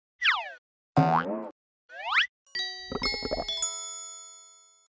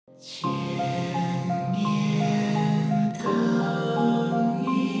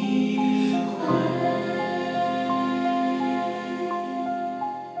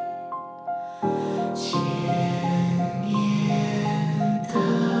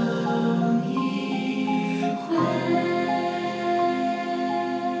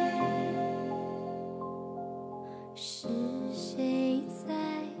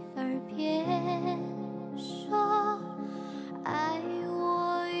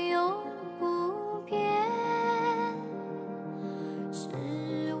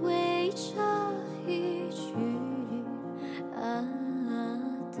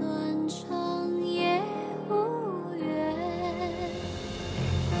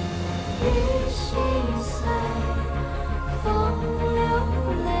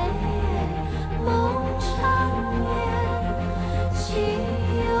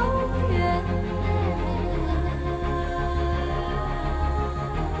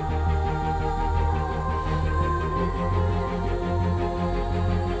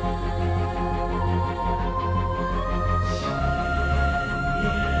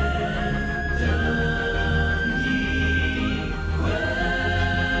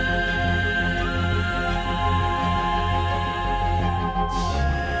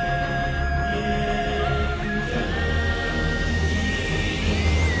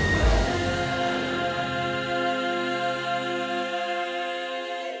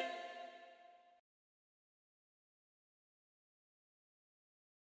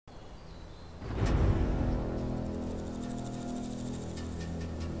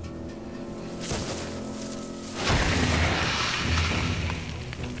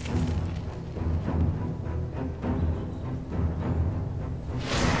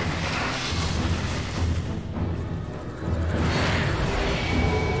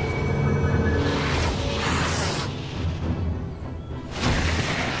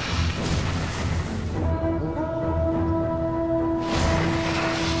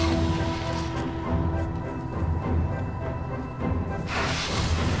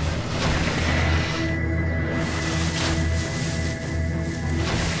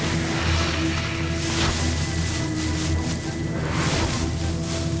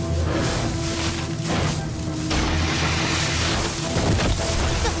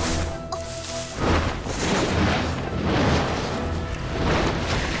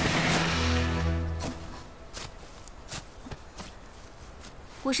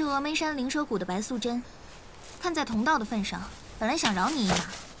我是峨眉山灵蛇谷的白素贞，看在同道的份上，本来想饶你一马，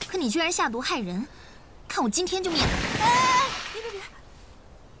可你居然下毒害人，看我今天就灭了你！哎，别！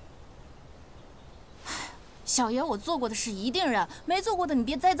小爷我做过的事一定认，没做过的你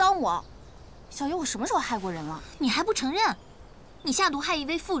别栽赃我。小爷我什么时候害过人了？你还不承认？你下毒害一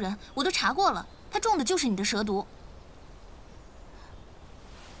位妇人，我都查过了，她中的就是你的蛇毒。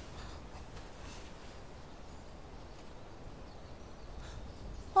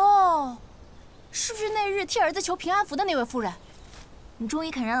 哦，是不是那日替儿子求平安符的那位夫人？你终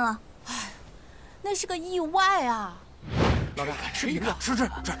于肯认了。哎，那是个意外啊！老大，吃一个，吃！有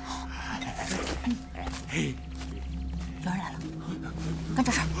人来了，干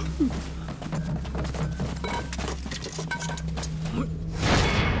这事儿。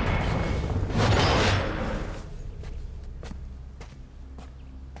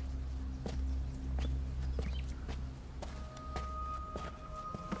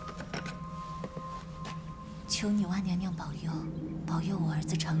求女娲娘娘保佑，保佑我儿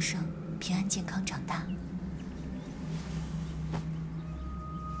子长生，平安健康长大。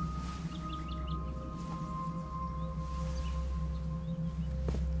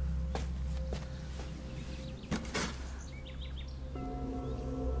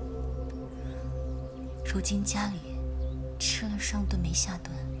如今家里吃了上顿没下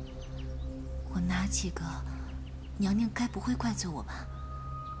顿，我拿几个，娘娘该不会怪罪我吧？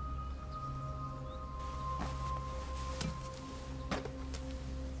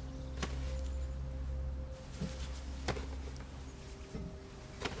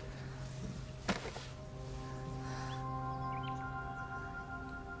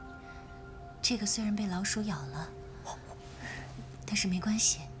 这个虽然被老鼠咬了，但是没关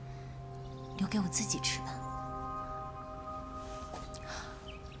系，留给我自己吃吧。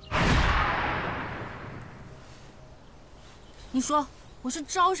你说我是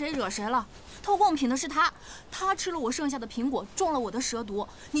招谁惹谁了？偷贡品的是他，他吃了我剩下的苹果，中了我的蛇毒，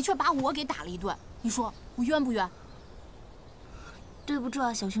你却把我给打了一顿。你说我冤不冤？对不住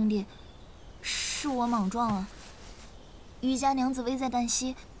啊，小兄弟，是我莽撞了。余家娘子危在旦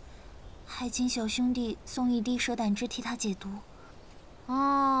夕。 还请小兄弟送一滴蛇胆汁替他解毒。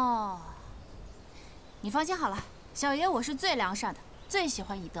哦，你放心好了，小爷我是最良善的，最喜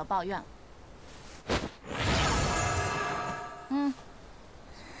欢以德报怨了。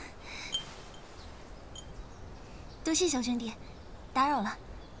多谢小兄弟，打扰了。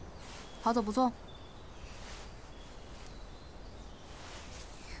好走不送。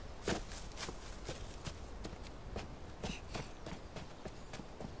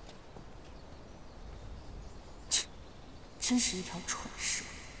切，真是一条蠢蛇。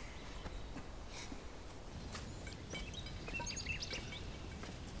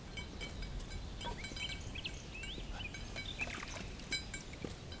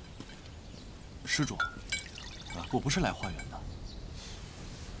施主，我不是来化缘的。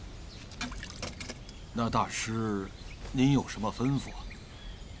那大师，您有什么吩咐？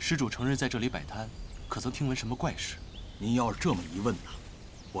施主成日在这里摆摊，可曾听闻什么怪事？您要是这么一问呢，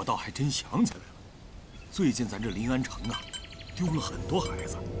我倒还真想起来了。最近咱这临安城啊，丢了很多孩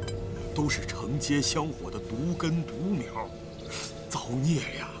子，都是承接香火的毒根毒苗，造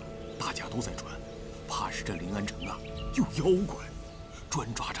孽呀！大家都在传，怕是这临安城啊有妖怪，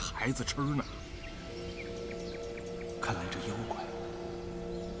专抓着孩子吃呢。看来这妖怪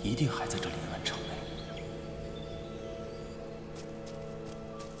一定还在这临安城内。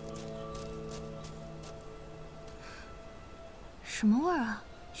什么味儿啊？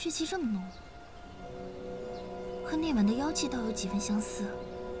血气这么浓，和那晚的妖气倒有几分相似。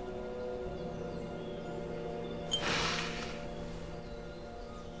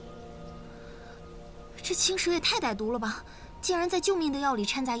这青蛇也太歹毒了吧！竟然在救命的药里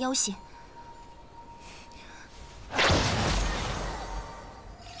掺杂妖血。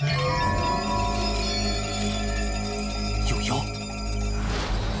有妖！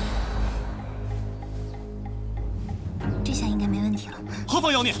这下应该没问题了。何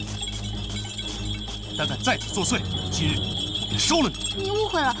方妖孽！胆敢再次作祟，今日我便收了你！你误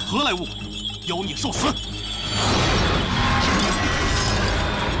会了。何来误会？妖孽受死！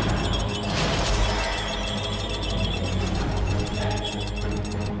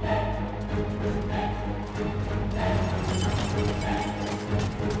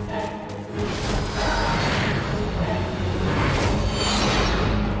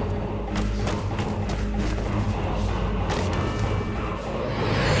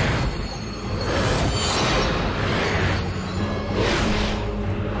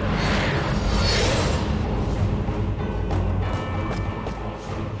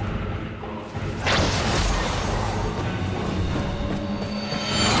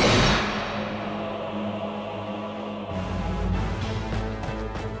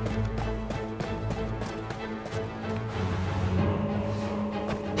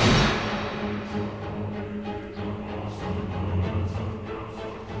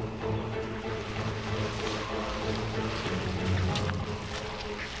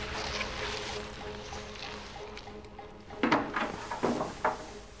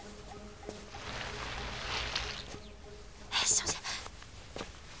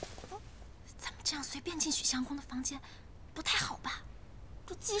相公的房间不太好吧？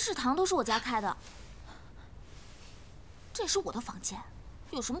这鸡食堂都是我家开的，这也是我的房间，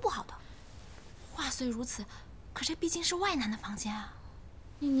有什么不好的？话虽如此，可这毕竟是外男的房间啊。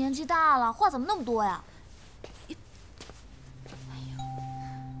你年纪大了，话怎么那么多呀？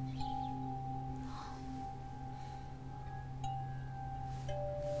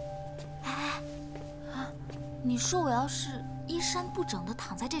哎，你说我要是衣衫不整的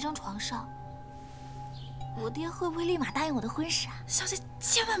躺在这张床上，我爹会不会立马答应我的婚事啊？小姐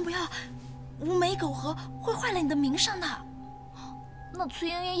千万不要，无媒苟合会坏了你的名声的。那崔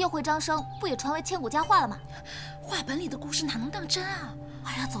莺莺夜会张生不也传为千古佳话了吗？话本里的故事哪能当真啊？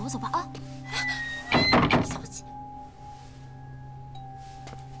哎呀，走吧走吧啊！小姐。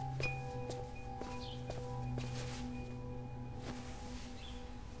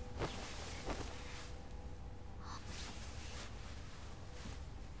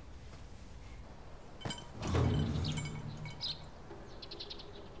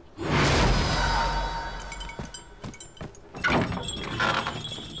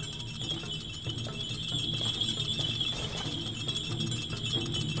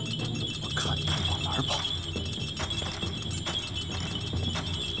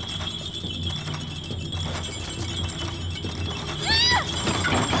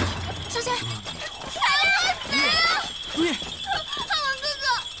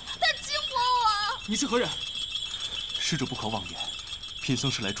你是何人？施主不可妄言，贫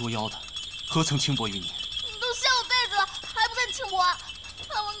僧是来捉妖的，何曾轻薄于你？你都下我辈子了，还不算轻薄啊！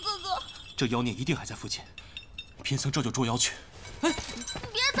汉文哥哥，这妖孽一定还在附近，贫僧这就捉妖去。你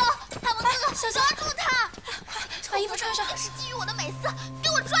别走，汉文哥哥，小心抓住他！快把衣服穿上！是觊觎我的美色，给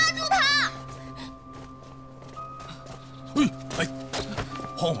我抓住他！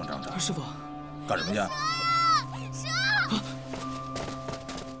师傅，干什么去？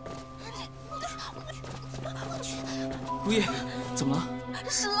如意，怎么了？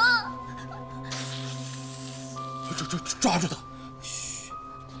蛇！抓住他！嘘，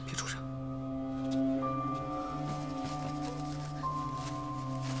别出声。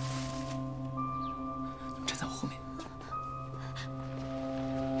你们站在我后面。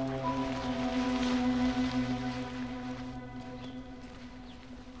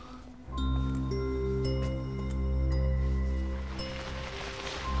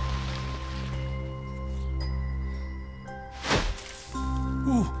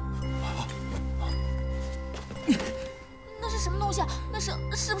那是什么东西啊？那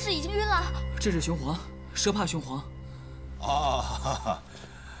是不是已经晕了？这是雄黄，蛇怕雄黄。啊，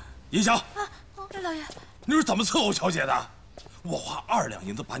银香，老爷，你是怎么伺候小姐的？我花2两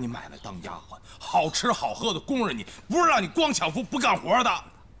银子把你买来当丫鬟，好吃好喝的供着你，不是让你光享福不干活的。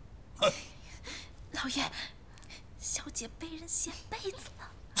老爷，小姐被人掀被子了。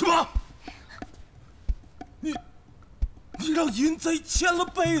什么？你让淫贼掀了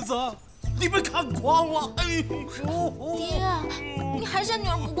被子？你被看光了！哎呦！爹，你还嫌女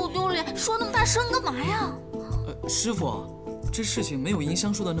儿不够丢脸，说那么大声干嘛呀？师傅，这事情没有银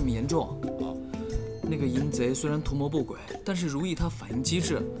香说的那么严重。那个淫贼虽然图谋不轨，但是如意她反应机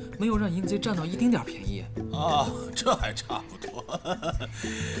智，没有让淫贼占到一丁点便宜。啊，这还差不多。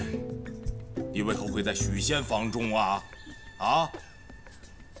你为何会在许仙房中啊？啊？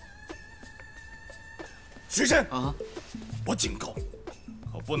许仙啊！我警告你，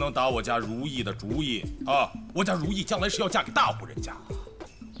可不能打我家如意的主意啊！我家如意将来是要嫁给大户人家。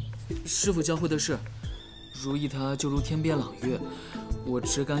师傅教会的是，如意她就如天边朗月，我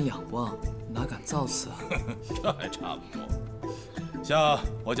只敢仰望，哪敢造次？这还差不多。像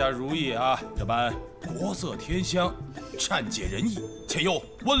我家如意啊这般国色天香、善解人意且又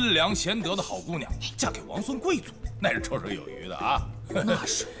温良贤德的好姑娘，嫁给王孙贵族，那是绰绰有余的啊！那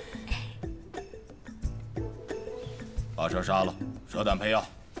是。把蛇杀了，蛇胆配药。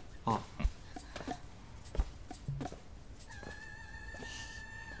啊。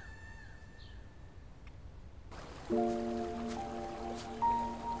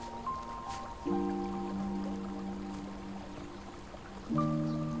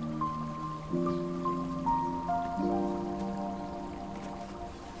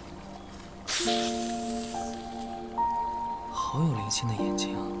好有灵性的眼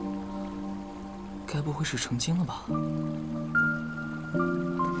睛啊！该不会是成精了吧？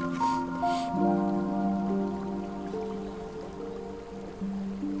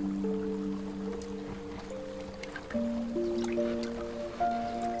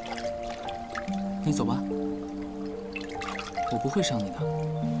你走吧，我不会伤你的。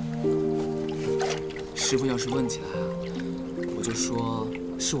师傅要是问起来啊，我就说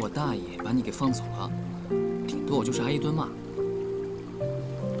是我大爷把你给放走了，顶多我就是挨一顿骂。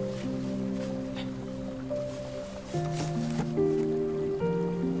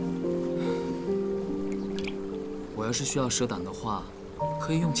我要是需要蛇胆的话，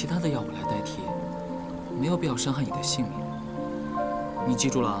可以用其他的药物来代替，没有必要伤害你的性命。你记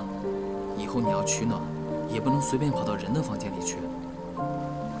住了，以后你要取暖，也不能随便跑到人的房间里去。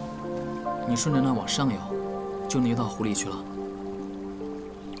你顺着那往上游，就能游到湖里去了。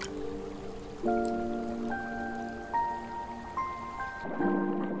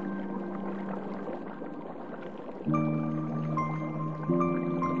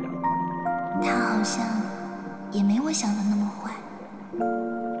他好像也没我想的那么坏。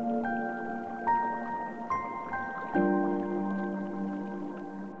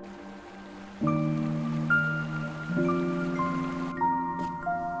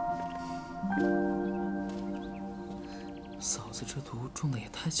嫂子这毒中的也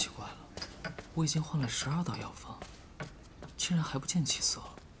太奇怪了，我已经换了12道药方，竟然还不见起色。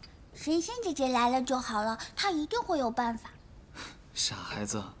神仙姐姐来了就好了，她一定会有办法。傻孩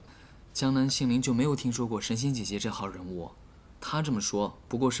子，江南杏林就没有听说过神仙姐姐这号人物，她这么说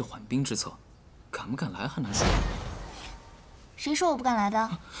不过是缓兵之策，敢不敢来很难说。谁说我不敢来的？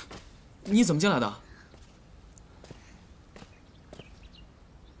你怎么进来的？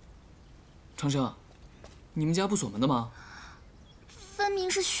长生，你们家不锁门的吗？分明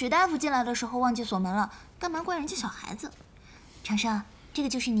是许大夫进来的时候忘记锁门了，干嘛怪人家小孩子？长生，这个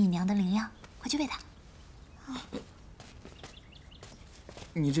就是你娘的灵药，快去喂她。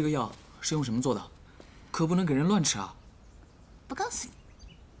你这个药是用什么做的？可不能给人乱吃啊！不告诉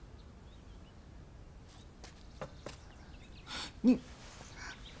你，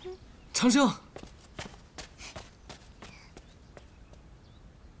长生，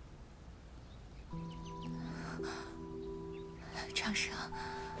长生，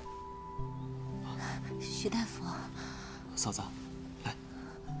许大夫，嫂子，来，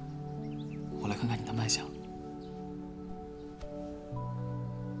我来看看你的脉象。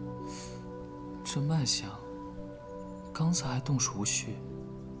这脉象，刚才还动数无序，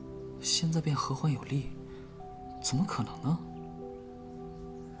现在便和缓有力，怎么可能呢？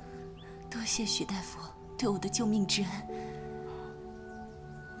多谢许大夫对我的救命之恩。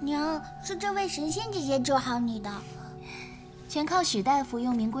娘，是这位神仙姐姐治好你的，全靠许大夫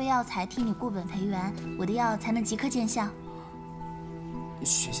用名贵药材替你固本培元，我的药才能即刻见效。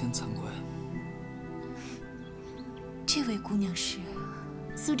许仙惭愧。这位姑娘是？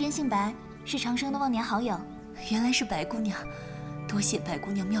素贞姓白，是长生的忘年好友。原来是白姑娘，多谢白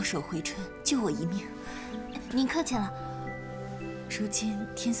姑娘妙手回春，救我一命。您客气了。如今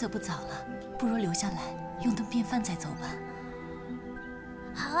天色不早了，不如留下来用顿便饭再走吧。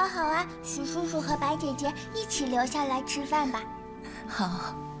好啊好啊，许叔叔和白姐姐一起留下来吃饭吧。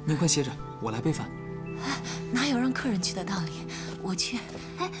好，您快歇着，我来备饭。哎，哪有让客人去的道理？我去。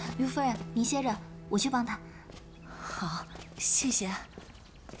哎，于夫人，您歇着，我去帮她。好，谢谢。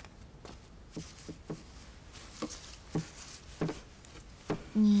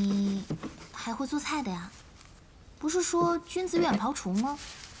你还会做菜的呀？不是说君子远庖厨吗？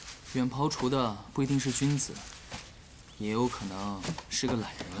远庖厨的不一定是君子，也有可能是个懒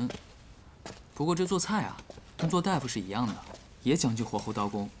人。不过这做菜啊，跟做大夫是一样的，也讲究火候刀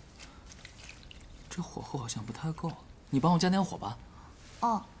工。这火候好像不太够，你帮我加点火吧。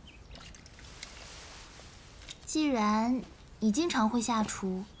哦。既然你经常会下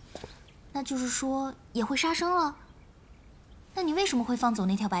厨，那就是说也会杀生了。那你为什么会放走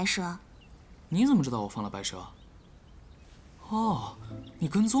那条白蛇？你怎么知道我放了白蛇？哦，你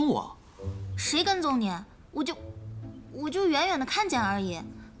跟踪我？谁跟踪你？我就远远的看见而已。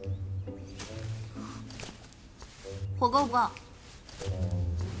火够不够？啊！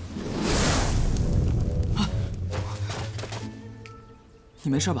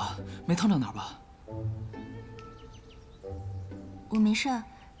你没事吧？没烫着哪儿吧？我没事儿。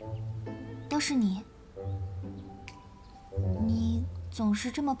要是你总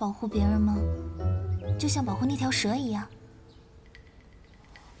是这么保护别人吗？就像保护那条蛇一样。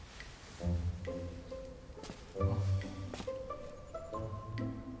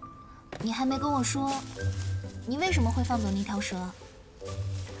你还没跟我说，你为什么会放走那条蛇？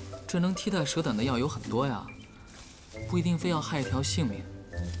这能替代蛇胆的药有很多呀，不一定非要害一条性命。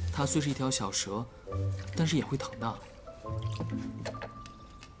它虽是一条小蛇，但是也会疼的。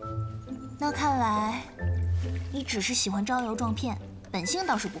那看来，你只是喜欢招摇撞骗，本性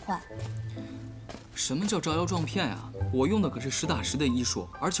倒是不坏。什么叫招摇撞骗呀？我用的可是实打实的医术，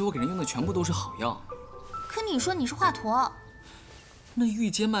而且我给人用的全部都是好药。可你说你是华佗，那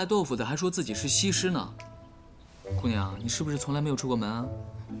御街卖豆腐的还说自己是西施呢。姑娘，你是不是从来没有出过门啊？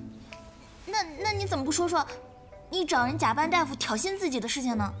那你怎么不说说，你找人假扮大夫挑衅自己的事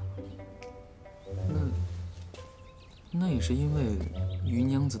情呢？那也是因为于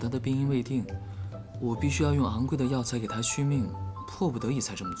娘子她的病因未定，我必须要用昂贵的药材给她续命，迫不得已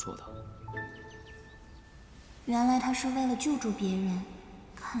才这么做的。原来他是为了救助别人，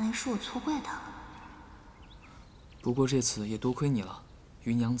看来是我错怪他了。不过这次也多亏你了，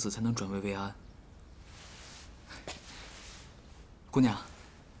于娘子才能转危为安。姑娘，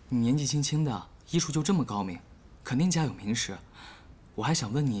你年纪轻轻的，医术就这么高明，肯定家有名实。我还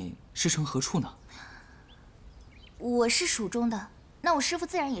想问你师承何处呢？我是蜀中的，那我师父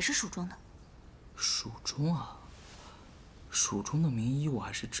自然也是蜀中的。蜀中啊，蜀中的名医我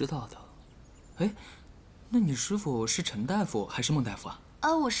还是知道的。哎，那你师父是陈大夫还是孟大夫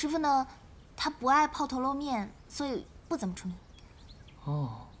啊？我师父呢，他不爱抛头露面，所以不怎么出名。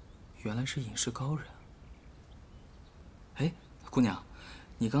哦，原来是隐士高人。哎，姑娘，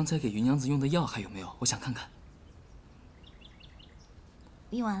你刚才给于娘子用的药还有没有？我想看看。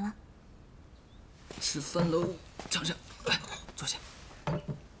用完了。吃饭喽，尝尝，来，坐下。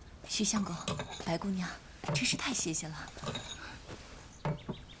徐相公，白姑娘，真是太谢谢了。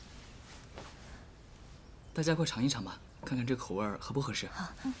大家快尝一尝吧，看看这口味合不合适。好，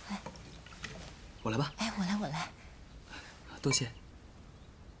来，我来吧。哎，我来。多谢。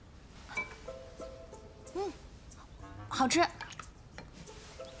好吃。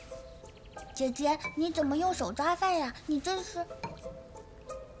姐姐，你怎么用手抓饭呀？你这是……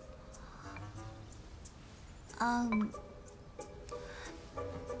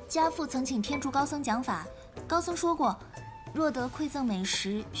家父曾请天竺高僧讲法，高僧说过，若得馈赠美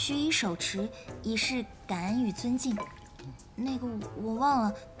食，须以手持，以示感恩与尊敬。那个我忘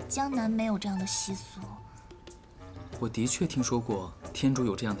了，江南没有这样的习俗。我的确听说过天竺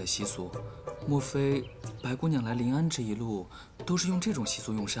有这样的习俗，莫非白姑娘来临安这一路都是用这种习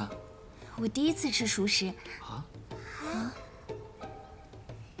俗用膳？我第一次吃熟食。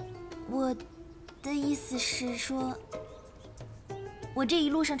我的意思是说，我这一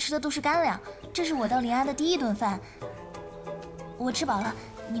路上吃的都是干粮，这是我到临安的第一顿饭。我吃饱了，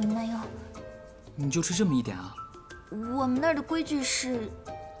你们那又？你就吃这么一点啊？我们那儿的规矩是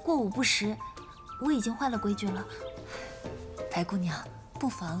过午不食，我已经坏了规矩了。白姑娘，不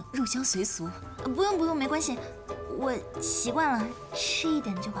妨入乡随俗。不用，没关系，我习惯了，吃一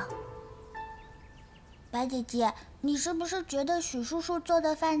点就饱。白姐姐，你是不是觉得许叔叔做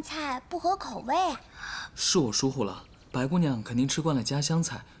的饭菜不合口味啊？是我疏忽了，白姑娘肯定吃惯了家乡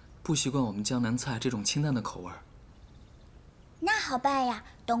菜，不习惯我们江南菜这种清淡的口味。那好办呀，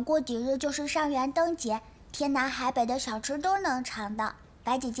等过几日就是上元灯节，天南海北的小吃都能尝到，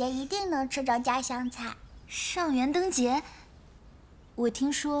白姐姐一定能吃着家乡菜。上元灯节，我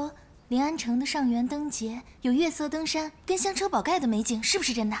听说临安城的上元灯节有月色登山跟香车宝盖的美景，是不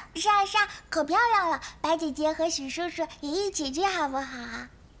是真的？是啊，可漂亮了，白姐姐和许叔叔也一起去好不好？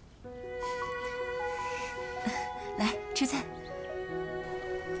来吃菜。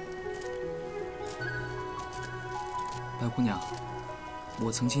白姑娘，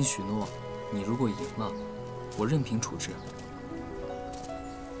我曾经许诺，你如果赢了，我任凭处置。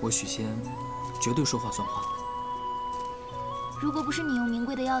我许仙绝对说话算话。如果不是你用名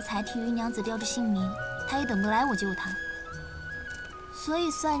贵的药材替于娘子吊着性命，她也等不来我救她。所以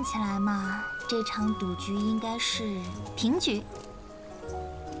算起来嘛，这场赌局应该是平局。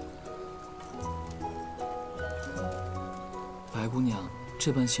白姑娘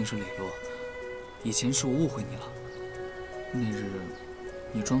这般行事磊落，以前是我误会你了。那日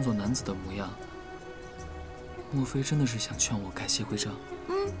你装作男子的模样，莫非真的是想劝我改邪归正？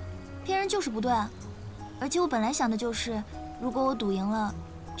骗人就是不对啊！而且我本来想的就是，如果我赌赢了，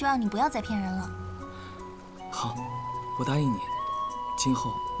就让你不要再骗人了。好，我答应你，今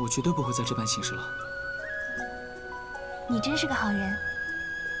后我绝对不会再这般行事了。你真是个好人。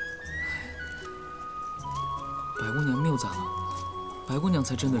白姑娘谬赞了，白姑娘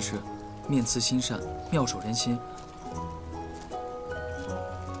才真的是面慈心善，妙手仁心。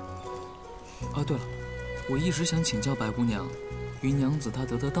哦，对了，我一直想请教白姑娘，于娘子她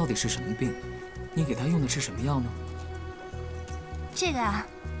得的到底是什么病？你给她用的是什么药呢？这个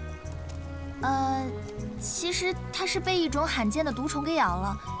啊，其实它是被一种罕见的毒虫给咬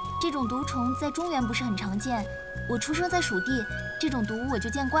了。这种毒虫在中原不是很常见，我出生在蜀地，这种毒我就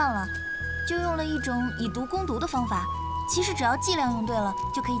见惯了，就用了一种以毒攻毒的方法。其实只要剂量用对了，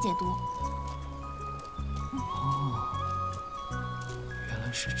就可以解毒。哦，原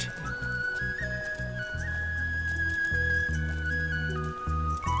来是这样。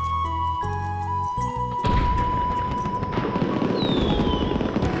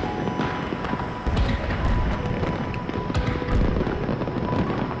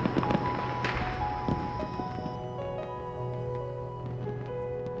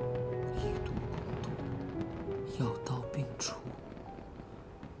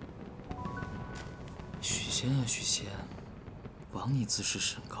许仙，枉你自视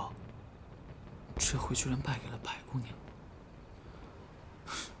甚高，这回居然败给了白姑娘。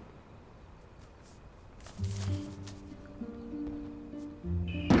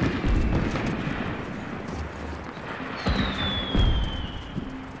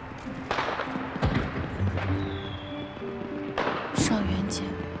上元节，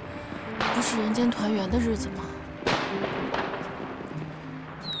不是人间团圆的日子吗？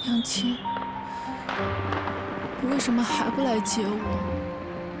娘亲。你为什么还不来接我？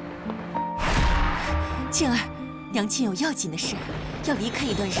静儿，娘亲有要紧的事，要离开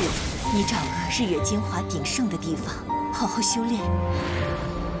一段日子。你找个日月精华鼎盛的地方，好好修炼。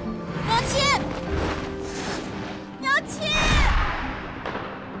娘亲，娘亲！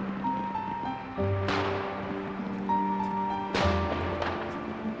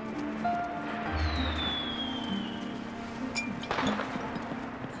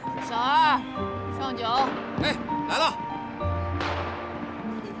小二，上酒。哎，来了！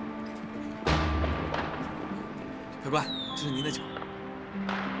客官，这是您的酒。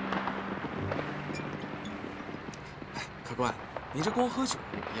哎，客官，您这光喝酒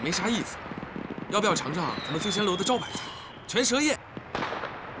也没啥意思，要不要尝尝咱们醉仙楼的招牌菜——全蛇宴？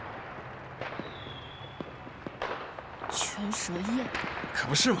全蛇宴？可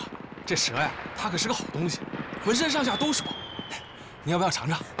不是嘛，这蛇呀，它可是个好东西，浑身上下都是宝。你要不要尝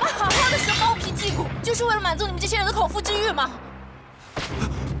尝？好好的蛇包皮剔骨，就是为了满足你们这些人的口腹之欲吗？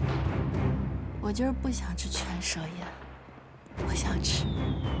我今儿不想吃全蛇宴，我想吃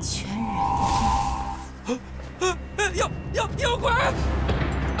全人宴。妖怪！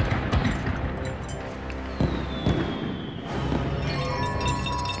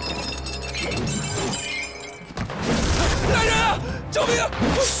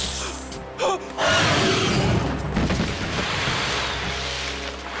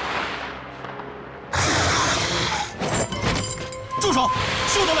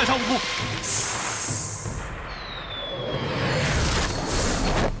休得滥杀无辜！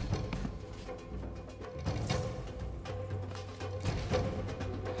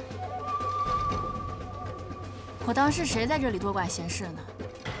我当是谁在这里多管闲事呢？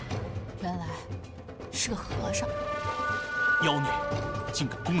原来是个和尚。妖孽，竟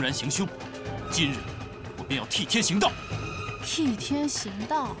敢公然行凶！今日我便要替天行道！替天行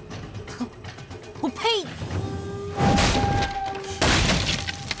道？哼！我呸！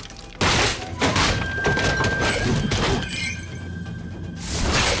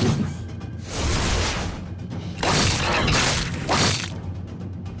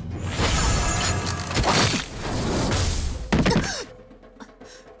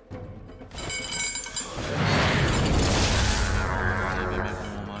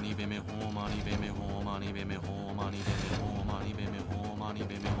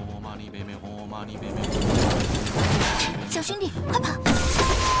小兄弟，快跑！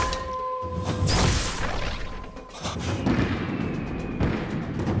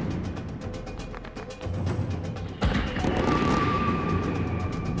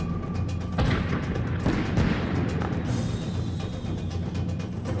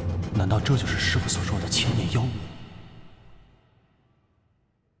难道这就是师傅所说的千年妖物？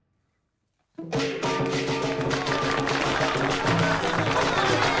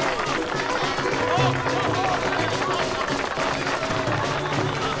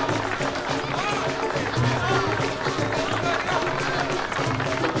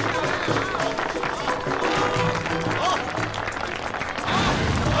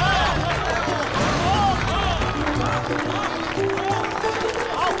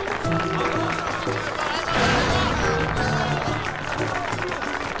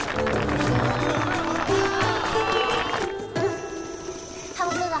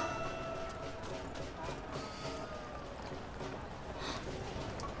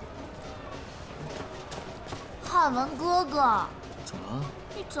 汉文哥哥，怎么了？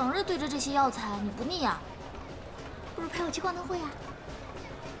你整日对着这些药材，你不腻呀？不如陪我去逛灯会呀？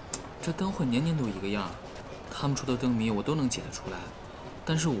这灯会年年都一个样，他们出的灯谜我都能解得出来，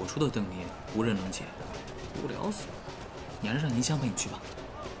但是我出的灯谜无人能解，无聊死了。你还是让银香陪你去吧。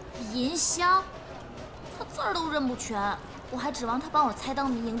银香，他字儿都认不全，我还指望他帮我猜灯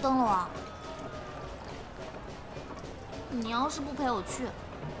谜赢灯了啊！你要是不陪我去，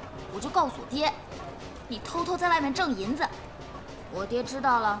我就告诉我爹。 你偷偷在外面挣银子，我爹知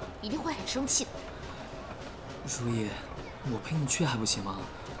道了一定会很生气的。如意，我陪你去还不行吗？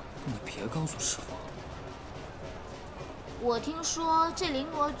你别告诉师傅。我听说这绫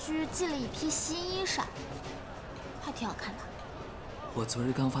罗居进了一批新衣裳，还挺好看的。我昨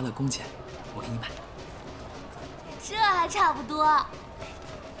日刚发了工钱，我给你买。这还差不多。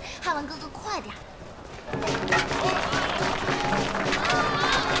汉文哥哥，快点！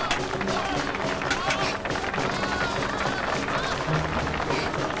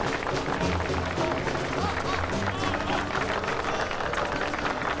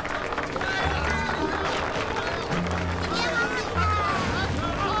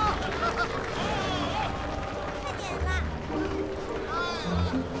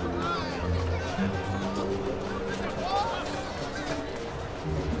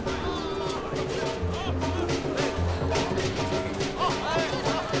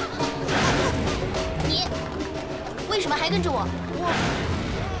 跟着我，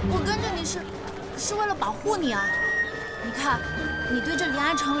我跟着你是为了保护你啊！你看，你对这临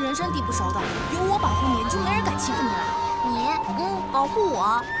安城人生地不熟的，有我保护你，就没人敢欺负你了。你，保护我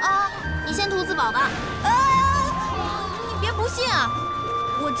啊！你先图自保吧。你别不信啊！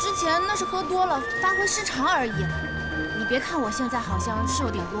我之前那是喝多了，发挥失常而已。你别看我现在好像是有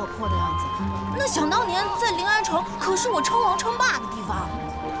点落魄的样子，那想当年在临安城可是我称王称霸的地方。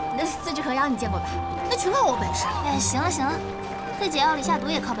那四只河妖你见过吧？ 那全靠我本事！哎，行了行了，在解药里下毒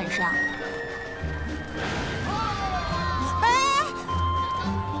也靠本事啊！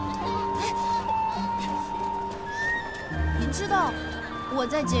你知道我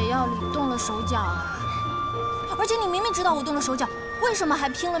在解药里动了手脚啊？而且你明明知道我动了手脚，为什么还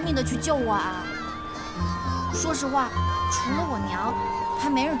拼了命的去救我啊？说实话，除了我娘，还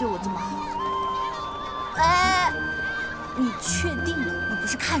没人对我这么好。哎，你确定你不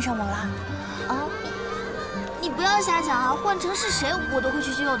是看上我了？啊？ 你不要瞎想啊！换成是谁，我都会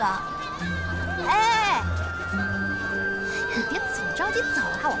去救的。哎，你别总着急走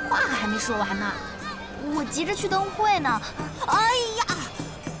啊！我话还没说完呢。我急着去灯会呢。哎呀，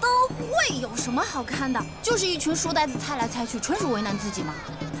灯会有什么好看的？就是一群书呆子猜来猜去，纯属为难自己嘛。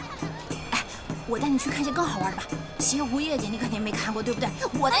哎，我带你去看些更好玩的吧。邪狐夜景你肯定没看过，对不对？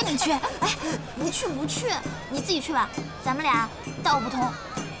我带你去。哎，不去，你自己去吧。咱们俩道不同，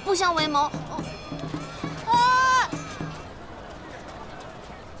不相为谋。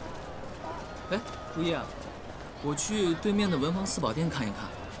哎，如意啊，我去对面的文房四宝店看一看。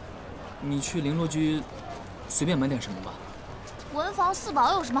你去绫罗居，随便买点什么吧。文房四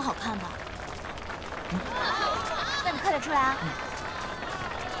宝有什么好看的？那你快点出来啊！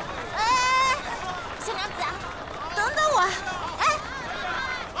哎，小娘子啊，等等我！哎，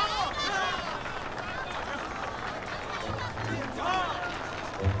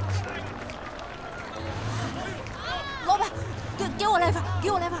老板，给我来份，给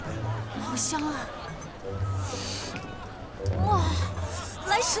我来份，好香啊！哇，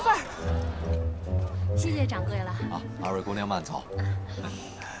来10份。谢谢掌柜了。啊，二位姑娘慢走。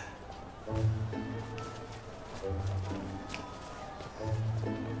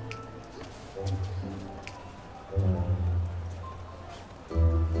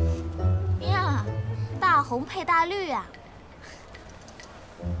呀，大红配大绿啊！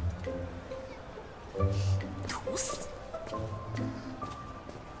土死！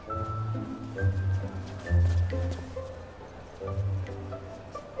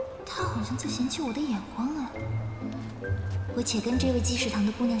他好像在嫌弃我的眼光啊！我且跟这位鸡食堂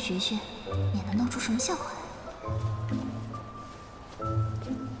的姑娘学学，免得闹出什么笑话来。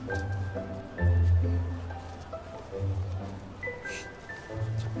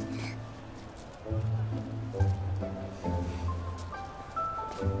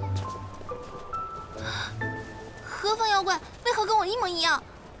何方妖怪？为何跟我一模一样？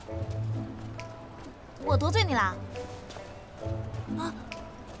我得罪你啦？啊，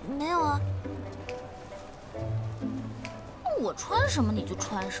没有啊。我穿什么你就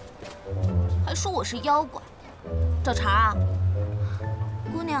穿什么，还说我是妖怪，找茬啊？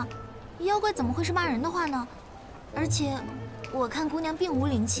姑娘，妖怪怎么会是骂人的话呢？而且我看姑娘并无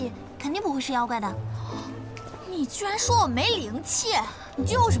灵气，肯定不会是妖怪的。你居然说我没灵气？你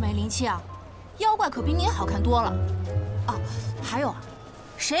就是没灵气啊！妖怪可比你好看多了。哦，还有啊，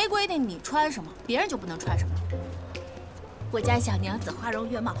谁规定你穿什么，别人就不能穿什么？我家小娘子花容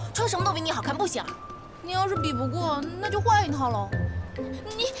月貌，穿什么都比你好看，不行啊！你要是比不过，那就换一套喽。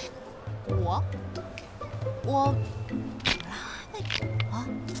我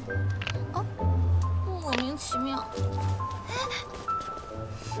莫名其妙。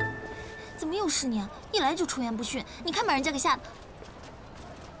怎么又是你啊？一来就出言不逊，你看把人家给吓的。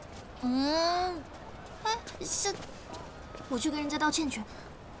哎，我去跟人家道歉去。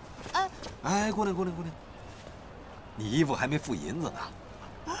哎，姑娘，你衣服还没付银子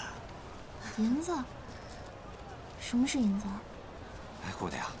呢。银子？什么是银子？哎，姑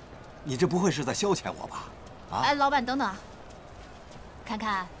娘，你这不会是在消遣我吧？啊！哎，老板等等，看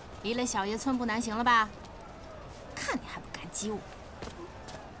看离了小爷寸步难行了吧？看你还不感激我！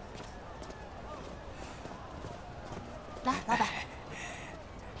来，老板。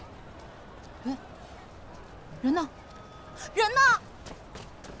人呢？人呢？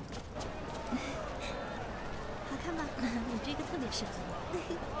好看吧？你这个特别适合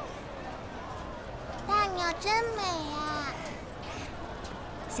你。大鸟真美呀！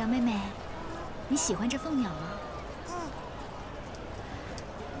小妹妹，你喜欢这凤鸟吗？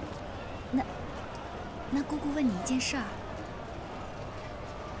那姑姑问你一件事儿，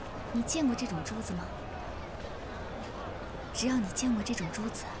你见过这种珠子吗？只要你见过这种珠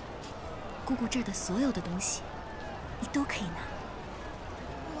子，姑姑这儿的所有的东西，你都可以拿。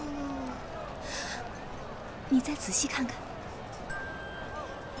你再仔细看看。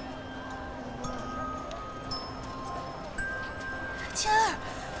千儿，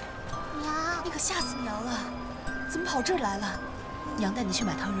娘，你可吓死娘了！怎么跑这儿来了？娘带你去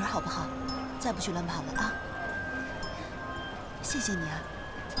买糖人好不好？再不许乱跑了啊！谢谢你啊。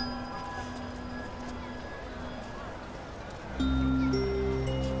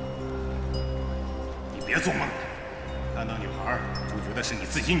你别做梦了，看到女孩就觉得是你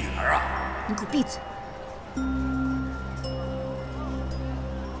自己女儿啊！你给我闭嘴！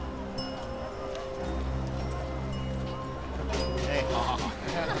哎，好，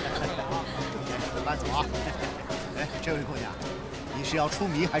慢走啊！哎，这位姑娘，你是要出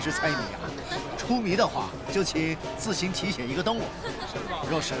谜还是猜谜啊？出谜的话，就请自行题写一个动物；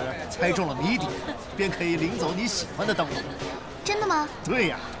若是猜中了谜底，便可以领走你喜欢的动物。真的吗？对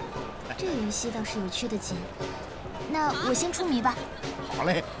呀。这个游戏倒是有趣的极。那我先出谜吧。好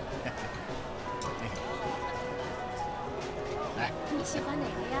嘞。来，你喜欢哪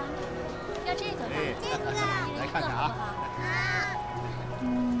个呀？要这个吧？这个。来看看啊。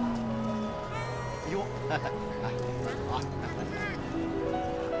哟，来，好啊。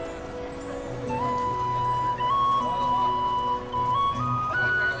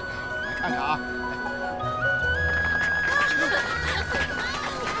来看看啊！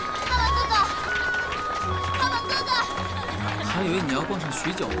还以为你要逛上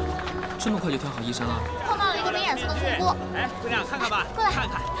许久呢，这么快就挑好衣衫了？碰到了一个没眼色的粗姑。哎，姑娘看看吧，过来看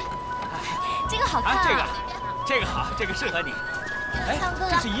看。这个好看啊，这个好，这个适合你。哎，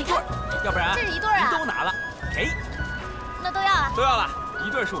这是一对儿，要不然这是一对儿啊，您都拿了，给。那都要了。都要了，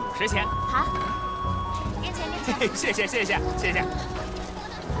一对是50钱。好，给钱给钱。谢谢。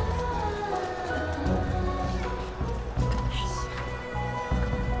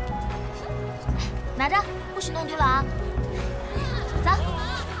拿着，不许弄丢了啊！走，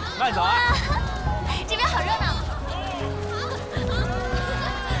慢走啊！这边好热闹。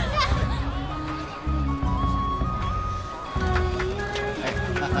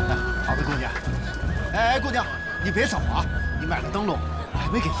好的，姑娘。哎，姑娘，你别走啊！你买了灯笼，还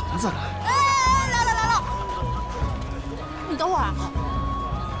没给银子呢。哎，来了！你等会儿啊。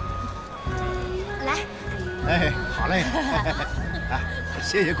来。哎，好嘞。哎，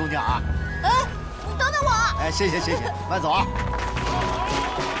谢谢姑娘啊。哎，你等等我。哎，谢谢，慢走啊。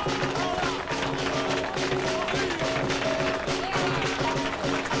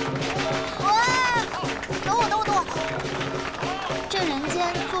等我。这人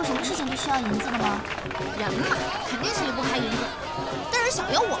间做什么事情都需要银子的吗？人嘛，肯定是离不开银子。但是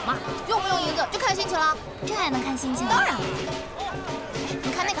想要我嘛，用不用银子就看心情了。这还能看心情？当然了。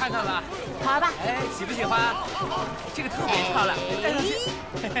你看那个，看看吧，好玩吧？哎，喜不喜欢？这个特别漂亮，戴上去。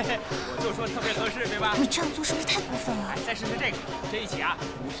我就说特别合适，对吧？你这样做是不是太过分了？再试试这个，这一起啊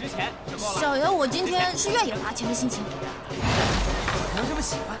50钱就够了。小爷，我今天是愿意花钱的心情。能这么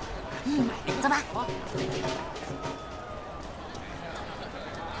喜欢？走吧。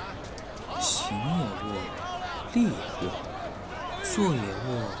行也卧，立也卧，坐也卧，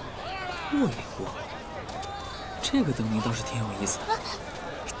卧也卧。这个灯谜倒是挺有意思的。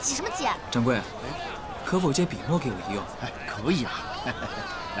挤什么挤？掌柜，可否借笔墨给我一用？哎，可以啊。来，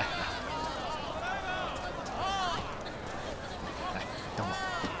等我。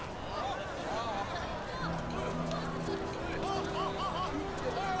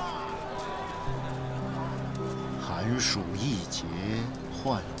寒暑一节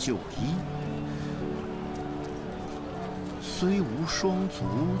换旧衣，虽无双足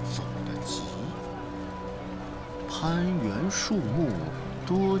走得急，攀援树木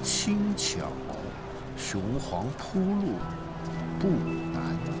多轻巧，雄黄铺路不难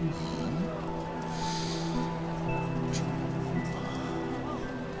移。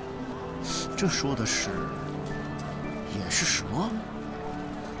这说的是，也是蛇。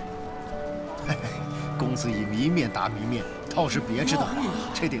嘿嘿，公子以谜面答谜面，倒是别致的话，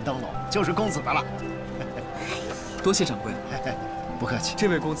这顶灯笼就是公子的了。多谢掌柜。不客气。这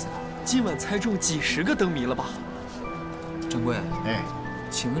位公子，今晚猜中几10个灯谜了吧？掌柜，哎，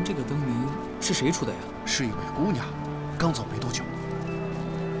请问这个灯谜是谁出的呀？是一位姑娘，刚走没多久。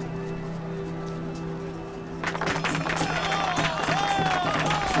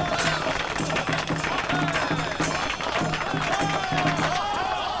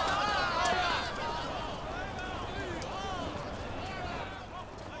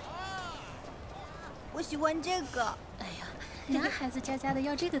我喜欢这个。哎呀，男孩子家家的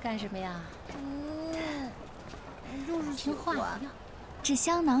要这个干什么呀？就是听话呀。这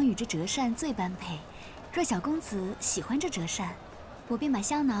香囊与这折扇最般配。若小公子喜欢这折扇，我便把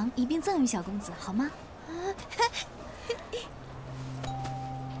香囊一并赠与小公子，好吗？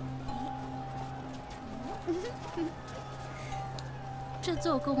这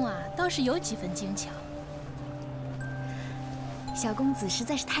做工啊，倒是有几分精巧。小公子实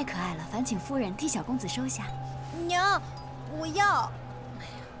在是太可爱了，烦请夫人替小公子收下。娘，我要。哎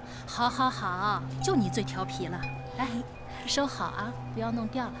呀，好，就你最调皮了。来，收好啊，不要弄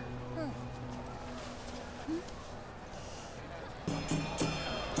掉了。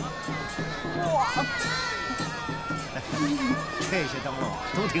哇，这些灯笼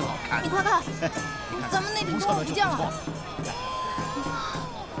都挺好看的。你快看，咱们那顶灯笼不见了。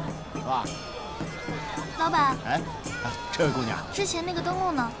是吧？老板。哎，这位姑娘，之前那个灯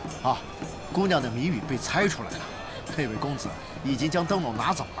笼呢？啊，姑娘的谜语被猜出来了，那位公子已经将灯笼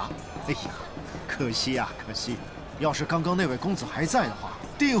拿走了。哎呀，可惜呀，可惜！要是刚刚那位公子还在的话，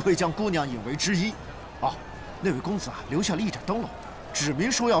定会将姑娘引为知音。哦，那位公子啊，留下了一盏灯笼，指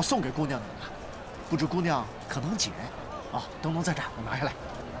明说要送给姑娘你的，不知姑娘可能解？哦，灯笼在这儿，我拿下来。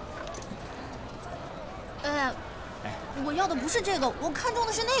我要的不是这个，我看中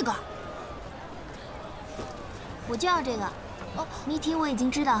的是那个。我就要这个。哦，谜题我已经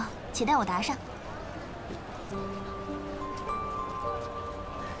知道，且待我答上。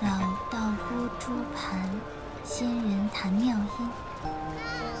浪荡不珠盘，仙人弹妙音。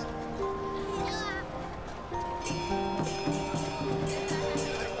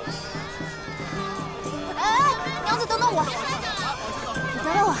哎，娘子，等等我！你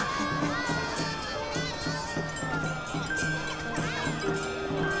等等我！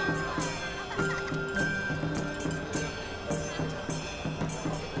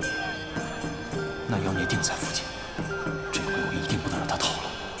那妖孽定在附近，这回我一定不能让他逃了。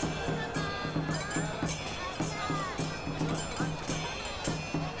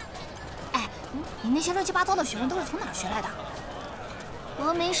哎，你那些乱七八糟的学问都是从哪儿学来的？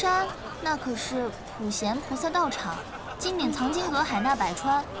峨眉山那可是普贤菩萨道场，金顶藏经阁，海纳百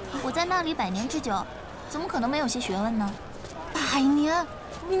川。我在那里100年之久，怎么可能没有些学问呢？100年？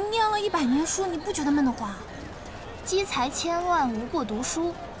你念了100年书，你不觉得闷得慌？积财千万无过读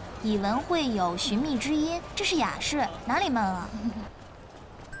书，以文会友寻觅知音，这是雅士，哪里闷了？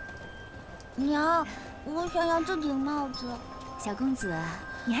娘，我想要这顶帽子。小公子，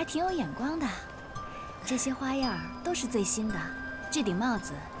你还挺有眼光的，这些花样都是最新的。这顶帽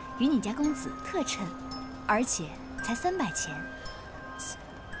子与你家公子特衬，而且才300钱。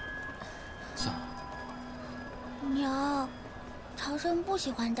算了。娘，长生不喜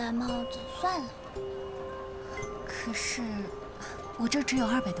欢戴帽子，算了。可是我这只有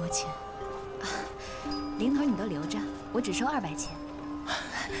200多钱。零头你都留着，我只收200钱。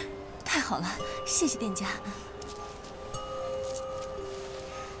太好了，谢谢店家。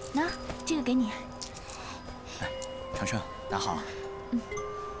那这个给你。哎，长生，打好。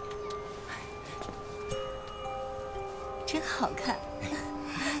真好看。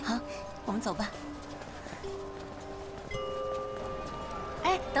好，我们走吧。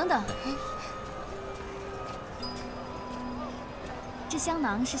哎，等等，这香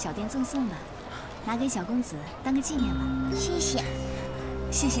囊是小店赠送的，拿给小公子当个纪念吧。谢谢，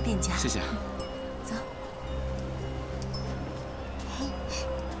谢谢店家。谢谢。走。